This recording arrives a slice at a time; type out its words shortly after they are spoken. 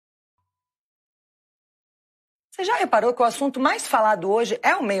Você já reparou que o assunto mais falado hoje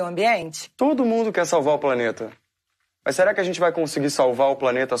é o meio ambiente? Todo mundo quer salvar o planeta. Mas será que a gente vai conseguir salvar o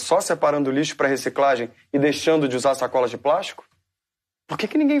planeta só separando o lixo para reciclagem e deixando de usar sacolas de plástico? Por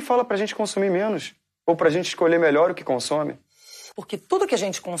que ninguém fala pra gente consumir menos? Ou pra gente escolher melhor o que consome? Porque tudo que a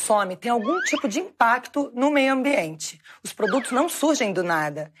gente consome tem algum tipo de impacto no meio ambiente. Os produtos não surgem do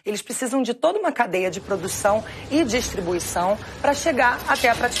nada. Eles precisam de toda uma cadeia de produção e distribuição para chegar até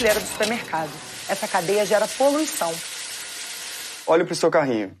a prateleira do supermercado. Essa cadeia gera poluição. Olhe pro seu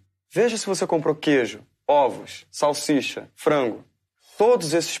carrinho. Veja se você comprou queijo, ovos, salsicha, frango.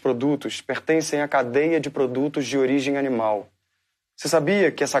 Todos esses produtos pertencem à cadeia de produtos de origem animal. Você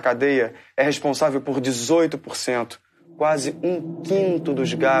sabia que essa cadeia é responsável por 18%, quase 1/5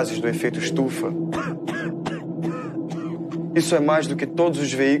 dos gases do efeito estufa? Isso é mais do que todos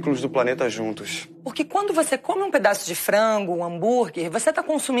os veículos do planeta juntos. Porque quando você come um pedaço de frango, um hambúrguer, você está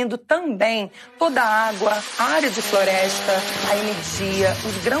consumindo também toda a água, a área de floresta, a energia,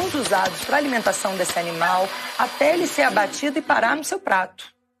 os grãos usados para a alimentação desse animal, até ele ser abatido e parar no seu prato.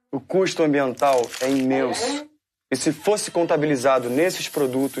 O custo ambiental é imenso. E se fosse contabilizado nesses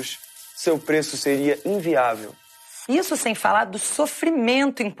produtos, seu preço seria inviável. Isso sem falar do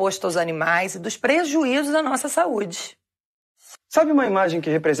sofrimento imposto aos animais e dos prejuízos à nossa saúde. Sabe uma imagem que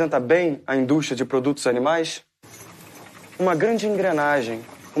representa bem a indústria de produtos animais? Uma grande engrenagem,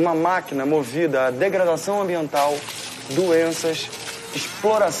 uma máquina movida à degradação ambiental, doenças,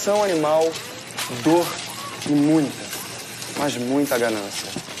 exploração animal, dor e muita, mas muita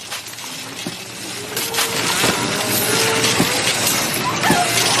ganância.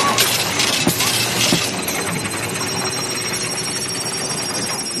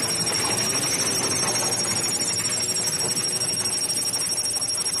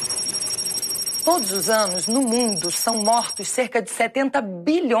 Todos os anos, no mundo, são mortos cerca de 70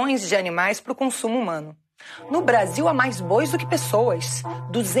 bilhões de animais para o consumo humano. No Brasil, há mais bois do que pessoas,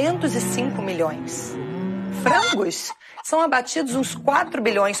 205 milhões. Frangos são abatidos uns 4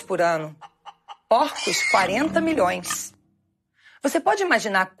 bilhões por ano. Porcos, 40 milhões. Você pode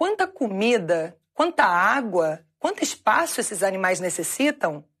imaginar quanta comida, quanta água, quanto espaço esses animais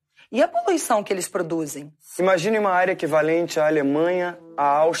necessitam? E a poluição que eles produzem? Imagine uma área equivalente à Alemanha, à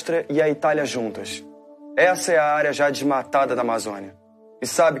Áustria e à Itália juntas. Essa é a área já desmatada da Amazônia. E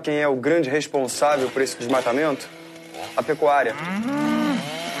sabe quem é o grande responsável por esse desmatamento? A pecuária.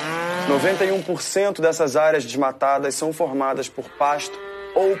 91% dessas áreas desmatadas são formadas por pasto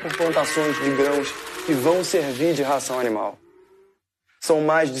ou por plantações de grãos que vão servir de ração animal. São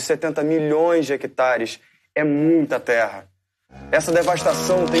mais de 70 milhões de hectares. É muita terra. Essa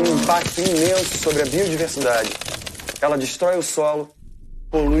devastação tem um impacto imenso sobre a biodiversidade. Ela destrói o solo,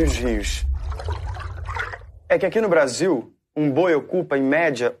 polui os rios. É que aqui no Brasil, um boi ocupa, em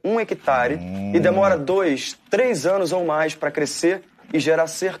média, 1 hectare e demora 2, 3 anos ou mais para crescer e gerar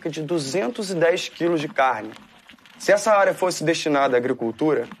cerca de 210 quilos de carne. Se essa área fosse destinada à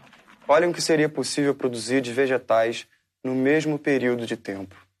agricultura, olhem o que seria possível produzir de vegetais no mesmo período de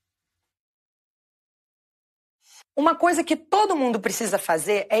tempo. Uma coisa que todo mundo precisa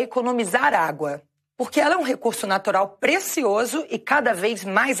fazer é economizar água, porque ela é um recurso natural precioso e cada vez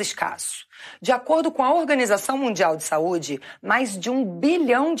mais escasso. De acordo com a Organização Mundial de Saúde, mais de 1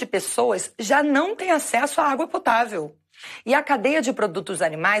 bilhão de pessoas já não têm acesso à água potável. E a cadeia de produtos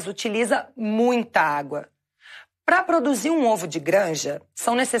animais utiliza muita água. Para produzir um ovo de granja,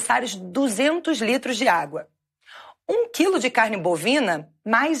 são necessários 200 litros de água. 1 quilo de carne bovina,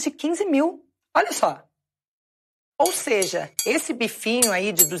 mais de 15 mil. Olha só. Ou seja, esse bifinho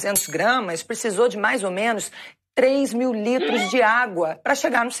aí de 200 gramas precisou de mais ou menos 3 mil litros de água para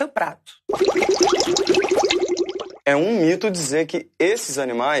chegar no seu prato. É um mito dizer que esses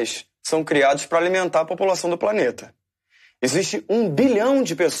animais são criados para alimentar a população do planeta. Existe 1 bilhão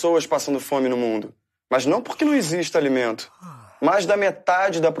de pessoas passando fome no mundo, mas não porque não existe alimento. Mais da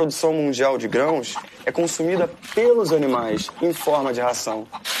metade da produção mundial de grãos é consumida pelos animais em forma de ração.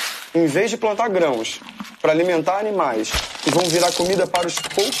 Em vez de plantar grãos para alimentar animais que vão virar comida para os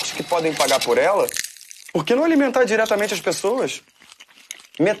poucos que podem pagar por ela, por que não alimentar diretamente as pessoas?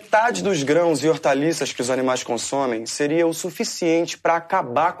 Metade dos grãos e hortaliças que os animais consomem seria o suficiente para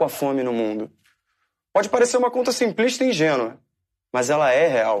acabar com a fome no mundo. Pode parecer uma conta simplista e ingênua, mas ela é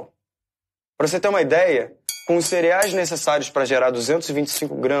real. Para você ter uma ideia, com os cereais necessários para gerar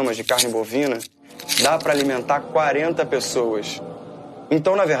 225 gramas de carne bovina, dá para alimentar 40 pessoas.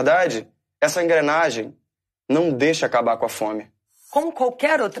 Então, na verdade, essa engrenagem não deixa acabar com a fome. Como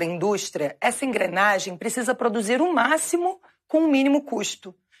qualquer outra indústria, essa engrenagem precisa produzir o máximo com o mínimo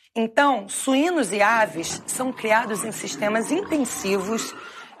custo. Então, suínos e aves são criados em sistemas intensivos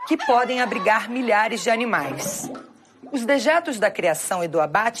que podem abrigar milhares de animais. Os dejetos da criação e do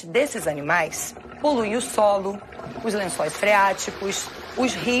abate desses animais poluem o solo, os lençóis freáticos,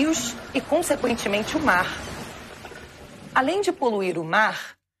 os rios e, consequentemente, o mar. Além de poluir o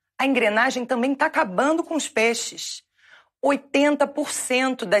mar, a engrenagem também está acabando com os peixes.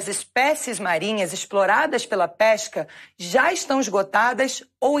 80% das espécies marinhas exploradas pela pesca já estão esgotadas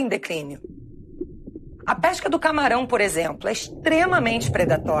ou em declínio. A pesca do camarão, por exemplo, é extremamente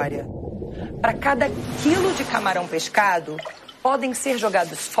predatória. Para cada quilo de camarão pescado, podem ser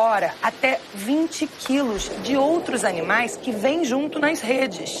jogados fora até 20 quilos de outros animais que vêm junto nas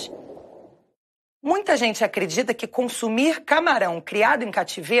redes. Muita gente acredita que consumir camarão criado em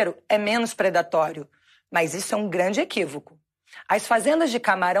cativeiro é menos predatório, mas isso é um grande equívoco. As fazendas de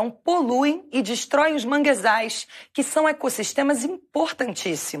camarão poluem e destroem os manguezais, que são ecossistemas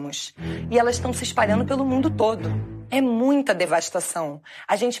importantíssimos. E elas estão se espalhando pelo mundo todo. É muita devastação.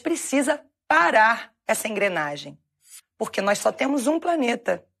 A gente precisa parar essa engrenagem. Porque nós só temos um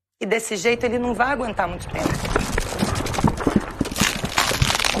planeta. E desse jeito ele não vai aguentar muito tempo.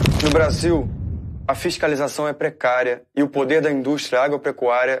 No Brasil, a fiscalização é precária e o poder da indústria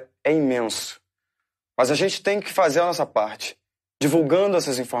agropecuária é imenso. Mas a gente tem que fazer a nossa parte, divulgando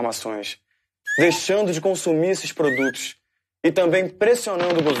essas informações, deixando de consumir esses produtos e também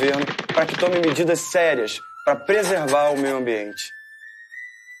pressionando o governo para que tome medidas sérias para preservar o meio ambiente.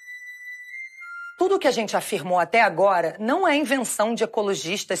 Tudo o que a gente afirmou até agora não é invenção de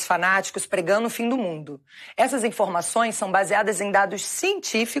ecologistas fanáticos pregando o fim do mundo. Essas informações são baseadas em dados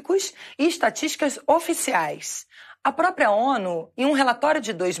científicos e estatísticas oficiais. A própria ONU, em um relatório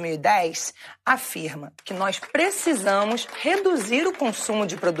de 2010, afirma que nós precisamos reduzir o consumo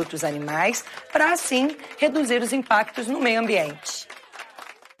de produtos animais para, assim, reduzir os impactos no meio ambiente.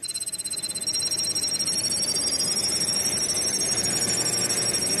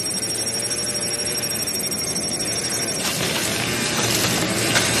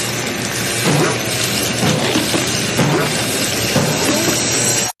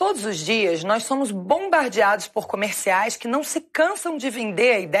 Todos os dias, nós somos bombardeados por comerciais que não se cansam de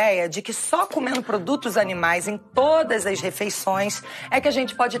vender a ideia de que só comendo produtos animais em todas as refeições é que a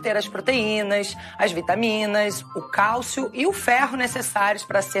gente pode ter as proteínas, as vitaminas, o cálcio e o ferro necessários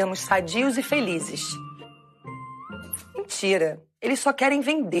para sermos sadios e felizes. Mentira! Eles só querem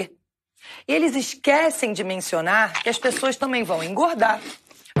vender. E eles esquecem de mencionar que as pessoas também vão engordar,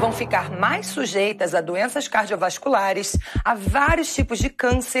 vão ficar mais sujeitas a doenças cardiovasculares, a vários tipos de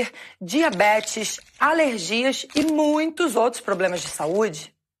câncer, diabetes, alergias e muitos outros problemas de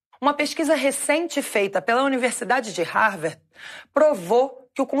saúde. Uma pesquisa recente feita pela Universidade de Harvard provou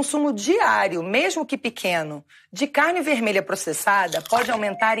que o consumo diário, mesmo que pequeno, de carne vermelha processada pode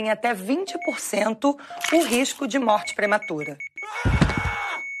aumentar em até 20% o risco de morte prematura.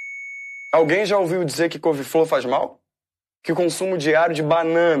 Alguém já ouviu dizer que couve-flor faz mal? Que o consumo diário de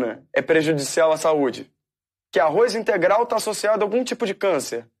banana é prejudicial à saúde? Que arroz integral está associado a algum tipo de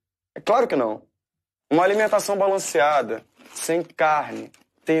câncer? É claro que não. Uma alimentação balanceada, sem carne,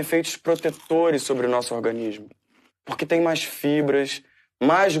 tem efeitos protetores sobre o nosso organismo. Porque tem mais fibras,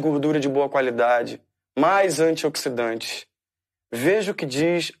 mais gordura de boa qualidade, mais antioxidantes. Veja o que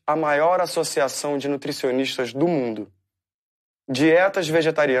diz a maior associação de nutricionistas do mundo. Dietas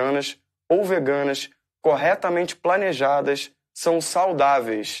vegetarianas ou veganas corretamente planejadas são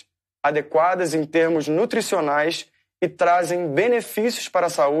saudáveis, adequadas em termos nutricionais e trazem benefícios para a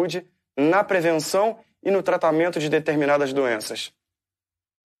saúde na prevenção e no tratamento de determinadas doenças.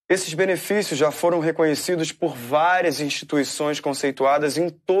 Esses benefícios já foram reconhecidos por várias instituições conceituadas em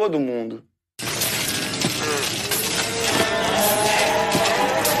todo o mundo.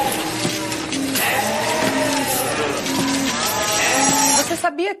 Você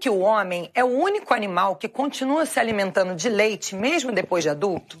sabia que o homem é o único animal que continua se alimentando de leite mesmo depois de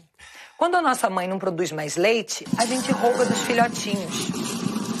adulto? Quando a nossa mãe não produz mais leite, a gente rouba dos filhotinhos.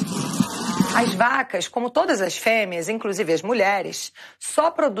 As vacas, como todas as fêmeas, inclusive as mulheres,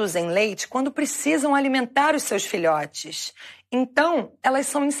 só produzem leite quando precisam alimentar os seus filhotes. Então, elas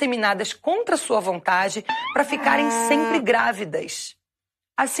são inseminadas contra sua vontade para ficarem sempre grávidas.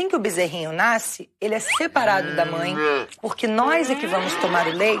 Assim que o bezerrinho nasce, ele é separado da mãe, porque nós é que vamos tomar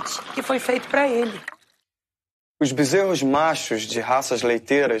o leite que foi feito para ele. Os bezerros machos de raças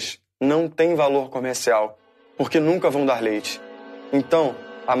leiteiras não têm valor comercial, porque nunca vão dar leite. Então,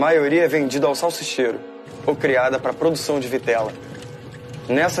 a maioria é vendida ao salsicheiro, ou criada para produção de vitela.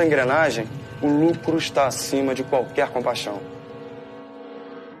 Nessa engrenagem, o lucro está acima de qualquer compaixão.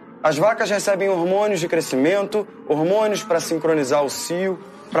 As vacas recebem hormônios de crescimento, hormônios para sincronizar o cio,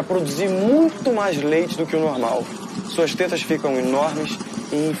 para produzir muito mais leite do que o normal. Suas tetas ficam enormes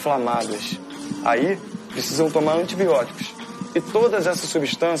e inflamadas. Aí, precisam tomar antibióticos. E todas essas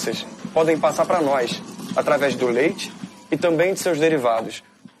substâncias podem passar para nós, através do leite e também de seus derivados.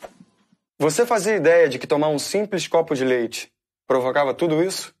 Você fazia ideia de que tomar um simples copo de leite provocava tudo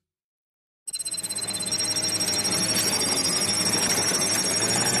isso?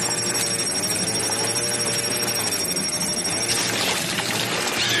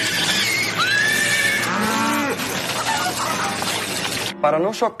 Para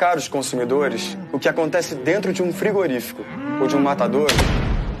não chocar os consumidores, o que acontece dentro de um frigorífico ou de um matadouro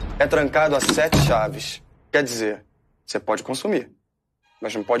é trancado a 7 chaves. Quer dizer, você pode consumir,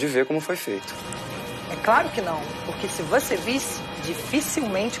 mas não pode ver como foi feito. É claro que não, porque se você visse,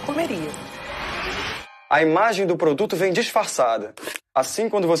 dificilmente comeria. A imagem do produto vem disfarçada. Assim,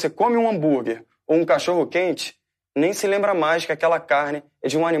 quando você come um hambúrguer ou um cachorro-quente, nem se lembra mais que aquela carne é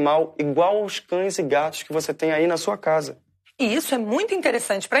de um animal igual aos cães e gatos que você tem aí na sua casa. E isso é muito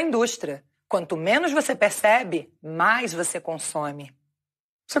interessante para a indústria. Quanto menos você percebe, mais você consome.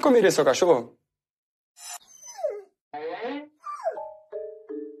 Você comeria seu cachorro?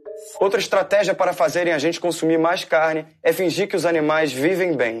 Outra estratégia para fazerem a gente consumir mais carne é fingir que os animais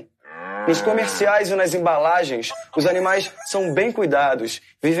vivem bem. Nos comerciais e nas embalagens, os animais são bem cuidados,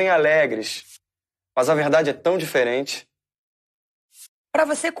 vivem alegres. Mas a verdade é tão diferente. Para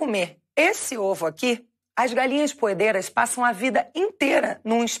você comer esse ovo aqui, as galinhas poedeiras passam a vida inteira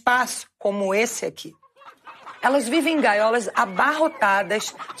num espaço como esse aqui. Elas vivem em gaiolas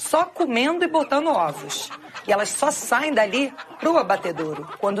abarrotadas, só comendo e botando ovos. E elas só saem dali pro abatedouro,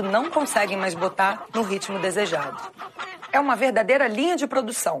 quando não conseguem mais botar no ritmo desejado. É uma verdadeira linha de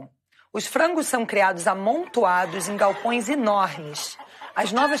produção. Os frangos são criados amontoados em galpões enormes.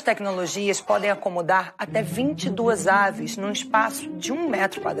 As novas tecnologias podem acomodar até 22 aves num espaço de 1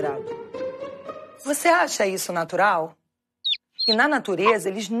 metro quadrado. Você acha isso natural? E na natureza,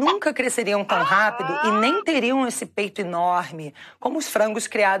 eles nunca cresceriam tão rápido e nem teriam esse peito enorme, como os frangos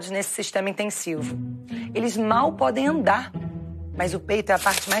criados nesse sistema intensivo. Eles mal podem andar, mas o peito é a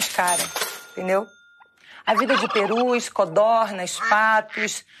parte mais cara, entendeu? A vida de perus, codornas,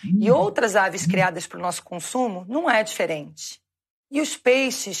 patos e outras aves criadas para o nosso consumo não é diferente. E os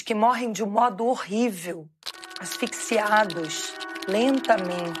peixes que morrem de um modo horrível, asfixiados,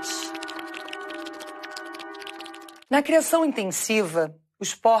 lentamente. Na criação intensiva,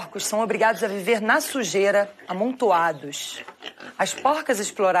 os porcos são obrigados a viver na sujeira, amontoados. As porcas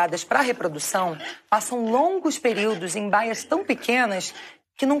exploradas para a reprodução passam longos períodos em baias tão pequenas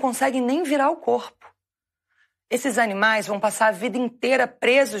que não conseguem nem virar o corpo. Esses animais vão passar a vida inteira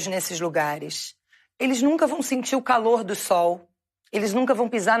presos nesses lugares. Eles nunca vão sentir o calor do sol. Eles nunca vão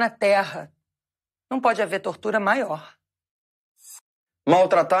pisar na terra. Não pode haver tortura maior.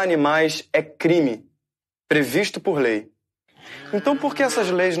 Maltratar animais é crime, previsto por lei. Então por que essas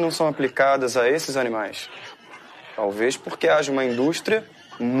leis não são aplicadas a esses animais? Talvez porque haja uma indústria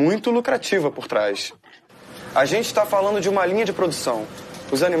muito lucrativa por trás. A gente está falando de uma linha de produção.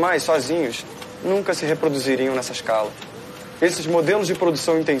 Os animais sozinhos nunca se reproduziriam nessa escala. Esses modelos de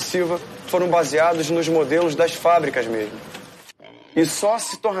produção intensiva foram baseados nos modelos das fábricas mesmo. E só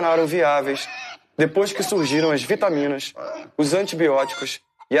se tornaram viáveis depois que surgiram as vitaminas, os antibióticos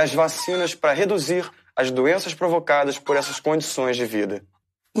e as vacinas para reduzir as doenças provocadas por essas condições de vida.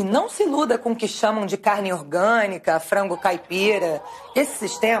 E não se iluda com o que chamam de carne orgânica, frango caipira. Esses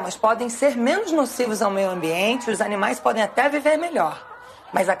sistemas podem ser menos nocivos ao meio ambiente, os animais podem até viver melhor,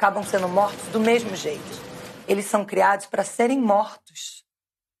 mas acabam sendo mortos do mesmo jeito. Eles são criados para serem mortos.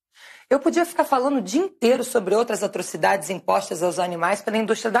 Eu podia ficar falando o dia inteiro sobre outras atrocidades impostas aos animais pela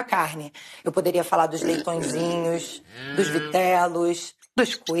indústria da carne. Eu poderia falar dos leitõezinhos, dos vitelos,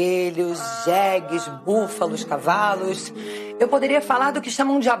 dos coelhos, jegues, búfalos, cavalos. Eu poderia falar do que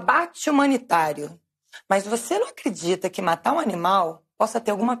chamam de abate humanitário. Mas você não acredita que matar um animal possa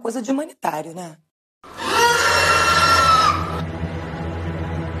ter alguma coisa de humanitário, né?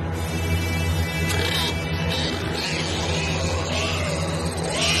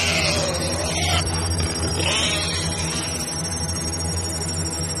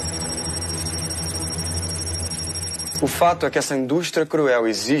 O fato é que essa indústria cruel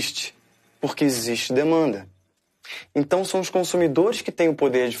existe porque existe demanda. Então são os consumidores que têm o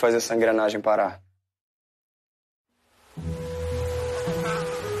poder de fazer essa engrenagem parar.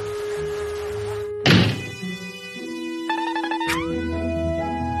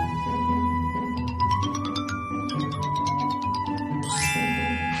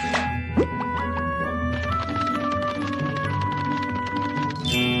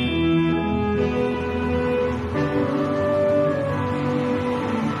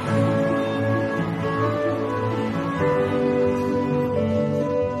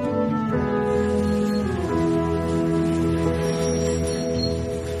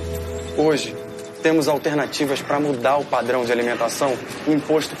 Hoje, temos alternativas para mudar o padrão de alimentação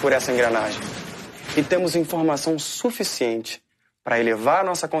imposto por essa engrenagem. E temos informação suficiente para elevar a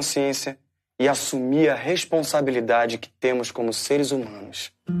nossa consciência e assumir a responsabilidade que temos como seres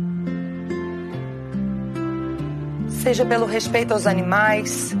humanos. Seja pelo respeito aos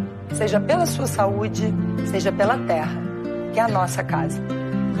animais, seja pela sua saúde, seja pela terra, que é a nossa casa.